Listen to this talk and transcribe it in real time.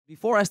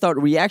Before I start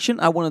the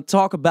reaction, I want to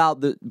talk about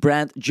the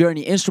brand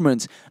Journey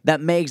Instruments that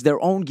makes their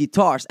own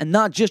guitars, and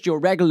not just your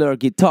regular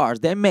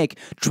guitars. They make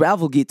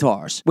travel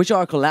guitars, which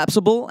are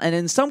collapsible, and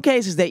in some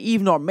cases they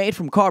even are made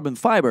from carbon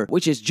fiber,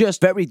 which is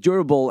just very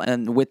durable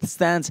and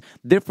withstands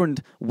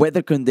different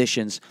weather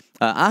conditions.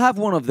 I have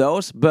one of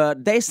those,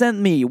 but they sent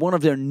me one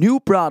of their new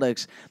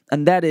products,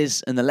 and that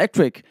is an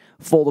electric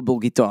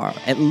foldable guitar.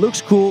 It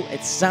looks cool,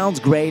 it sounds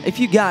great. If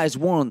you guys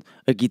want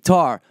a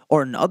guitar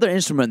or another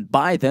instrument,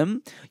 buy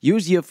them.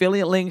 Use the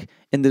affiliate link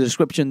in the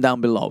description down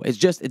below.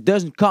 It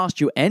doesn't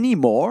cost you any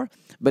more,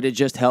 but it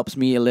just helps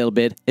me a little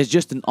bit. It's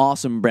just an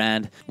awesome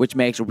brand which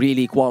makes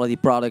really quality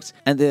products,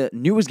 and the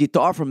newest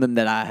guitar from them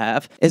that I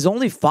have is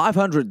only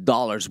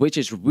 $500, which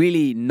is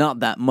really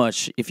not that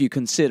much if you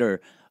consider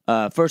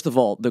first of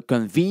all the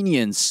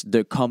convenience,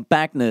 the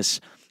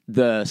compactness,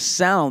 the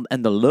sound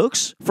and the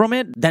looks from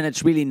it. Then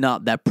it's really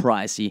not that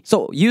pricey.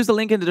 So use the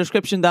link in the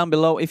description down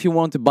below if you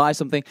want to buy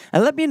something,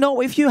 and let me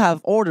know if you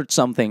have ordered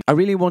something. I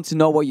really want to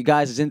know what you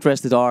guys'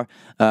 interested are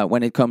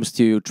when it comes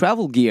to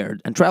travel gear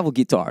and travel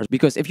guitars,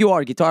 because if you are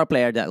a guitar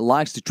player that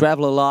likes to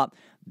travel a lot,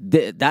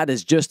 that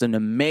is just an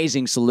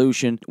amazing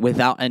solution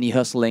without any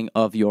hustling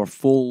of your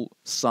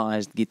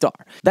full-sized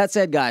guitar. That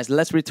said, guys,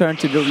 let's return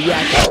to the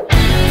reaction.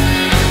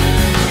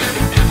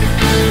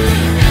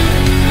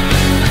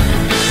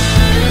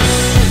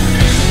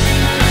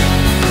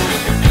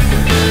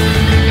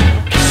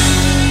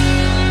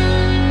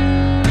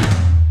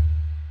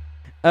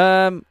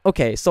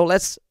 Okay, so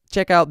let's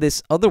check out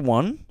this other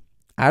one.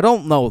 I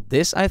don't know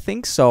this, I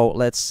think, so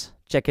let's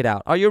check it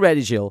out. Are you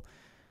ready, Jill?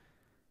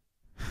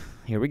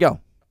 Here we go.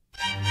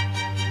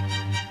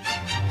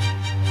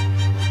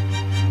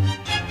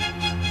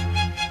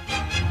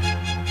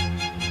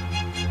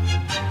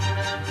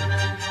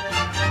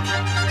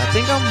 I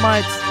think I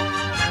might...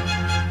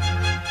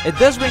 It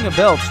does ring a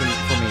bell for me.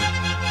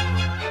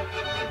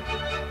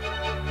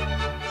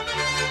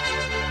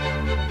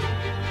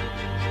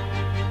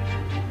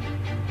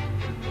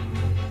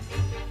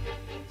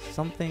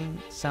 Something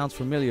sounds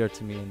familiar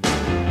to me.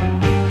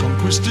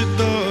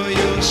 Conquistador,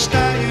 your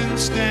stallion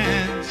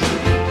stands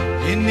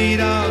in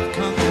need of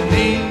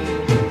company,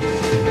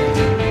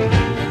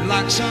 and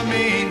like some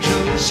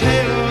angels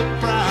haloed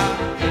proud,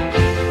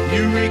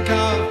 you reek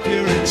of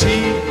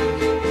purity.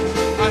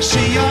 I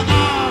see your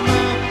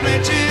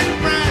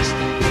armor-plated breast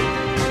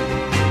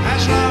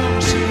has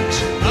long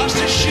since lost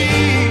a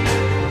sheep,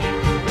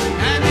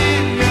 and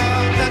in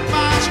your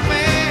death-mask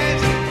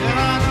face there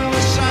are no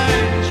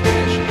signs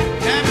which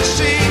can be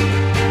seen.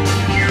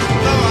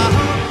 Though I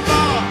hope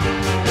for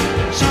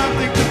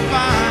something to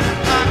find,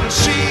 I can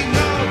see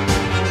no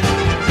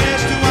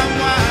place to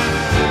unwind.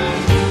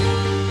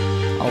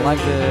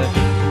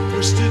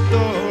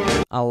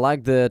 I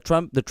like the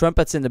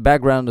trumpets in the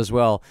background as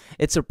well.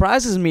 It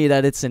surprises me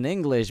that it's in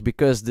English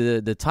because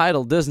the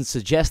title doesn't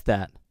suggest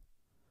that.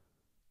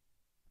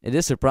 It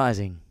is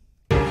surprising.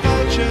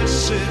 Vulture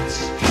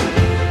sits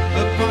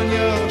upon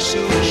your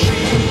silver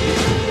sheet,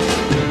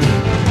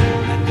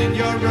 and in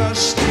your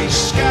rusty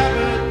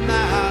scabbard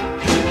now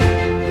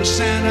the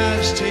sand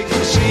has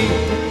taken seat.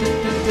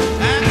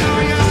 And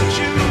though your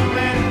jewel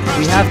and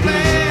We have the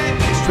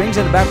strings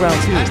in the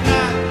background too.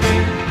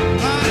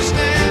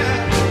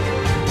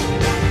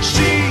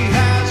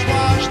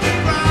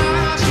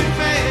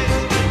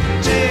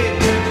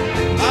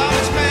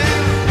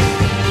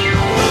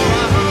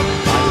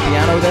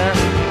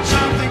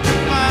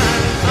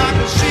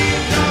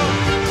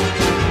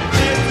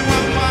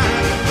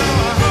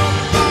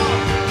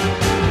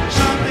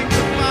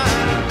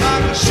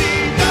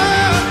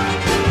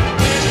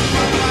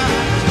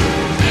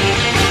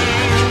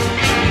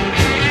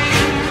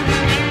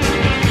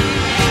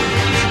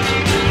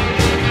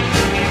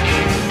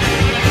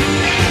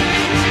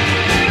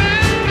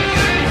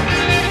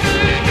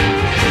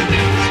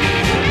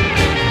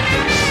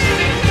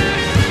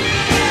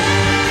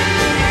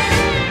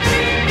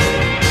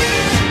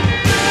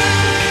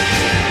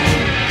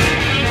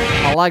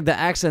 I like the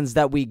accents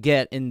that we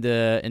get in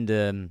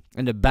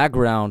the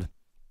background,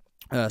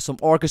 some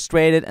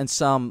orchestrated and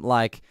some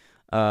like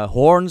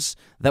horns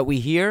that we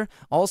hear.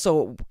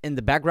 Also in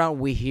the background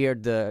we hear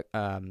the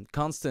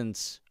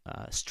constant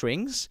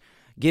strings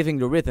giving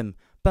the rhythm.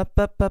 Pa,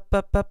 pa, pa,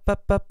 pa, pa, pa,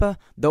 pa, pa.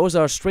 Those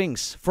are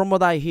strings, from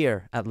what I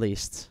hear at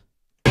least.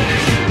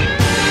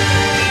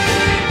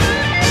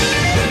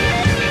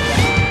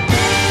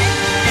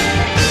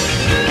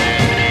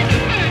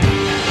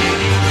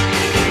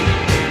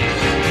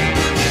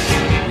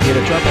 The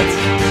trumpets.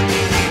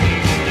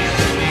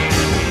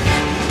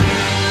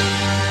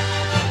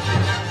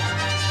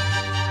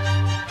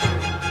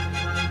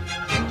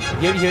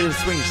 Here you hear the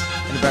strings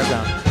in the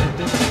background.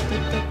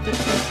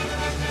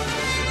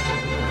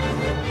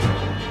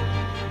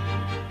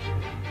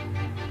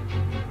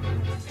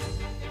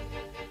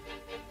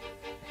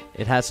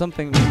 It has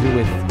something to do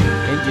with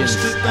Indians.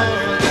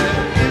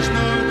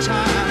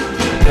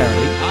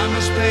 Apparently. I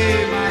must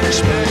pay my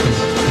respects.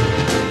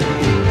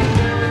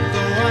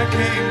 Though I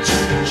came to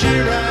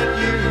cheer at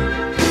you,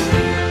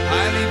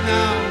 I leave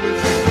now with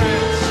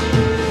regrets.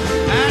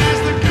 And as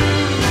the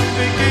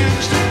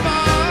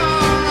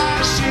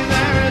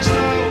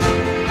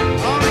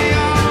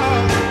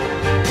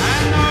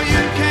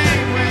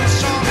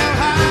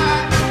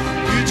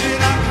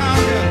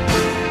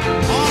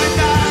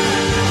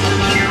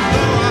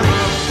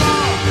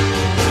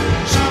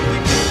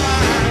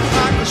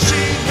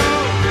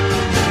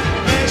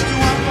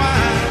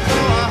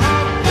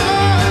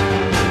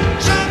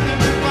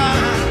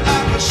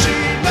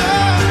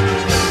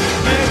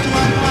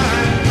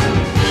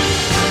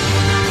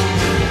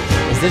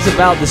this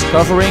about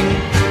discovering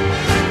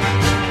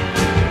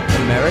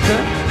America?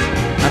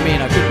 I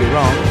mean, I could be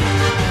wrong.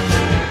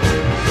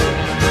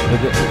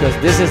 Because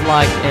this is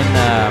like in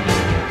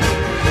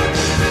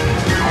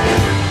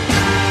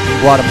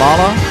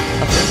Guatemala,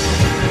 I think.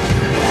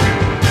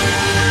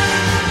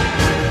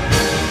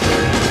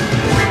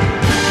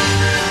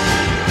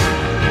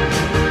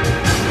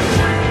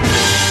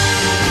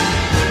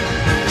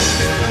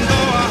 And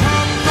though I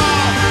hope for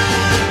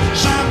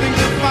something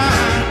to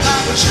find, I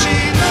was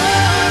seeing the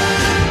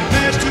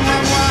best to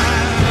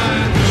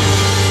unwind.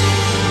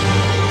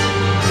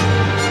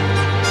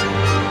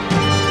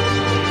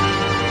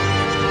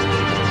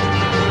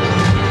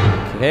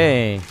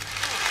 Okay.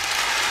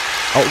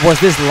 Oh, was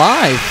this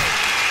live?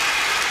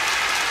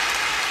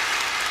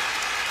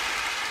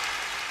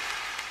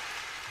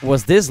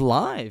 Was this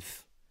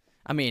live?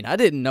 I mean, I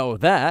didn't know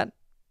that.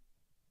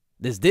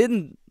 This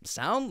didn't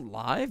sound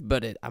live,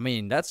 but I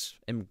mean, that's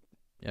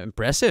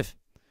impressive.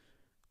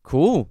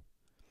 Cool.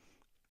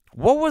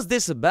 What was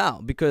this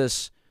about?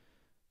 Because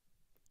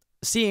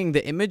seeing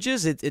the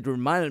images, it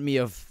reminded me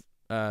of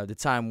the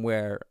time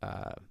where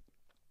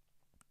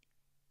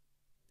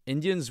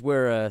Indians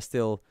were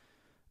still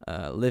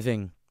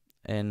living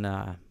in,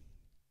 I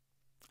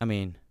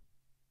mean,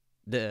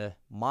 the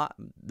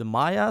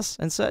Mayas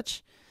and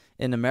such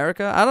in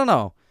America. I don't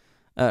know.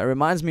 It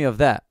reminds me of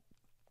that.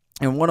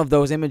 And one of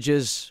those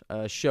images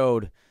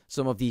showed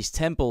some of these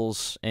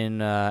temples in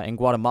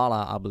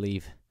Guatemala, I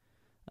believe.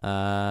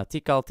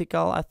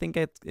 Tikal, I think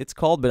it's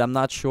called, but I'm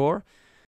not sure.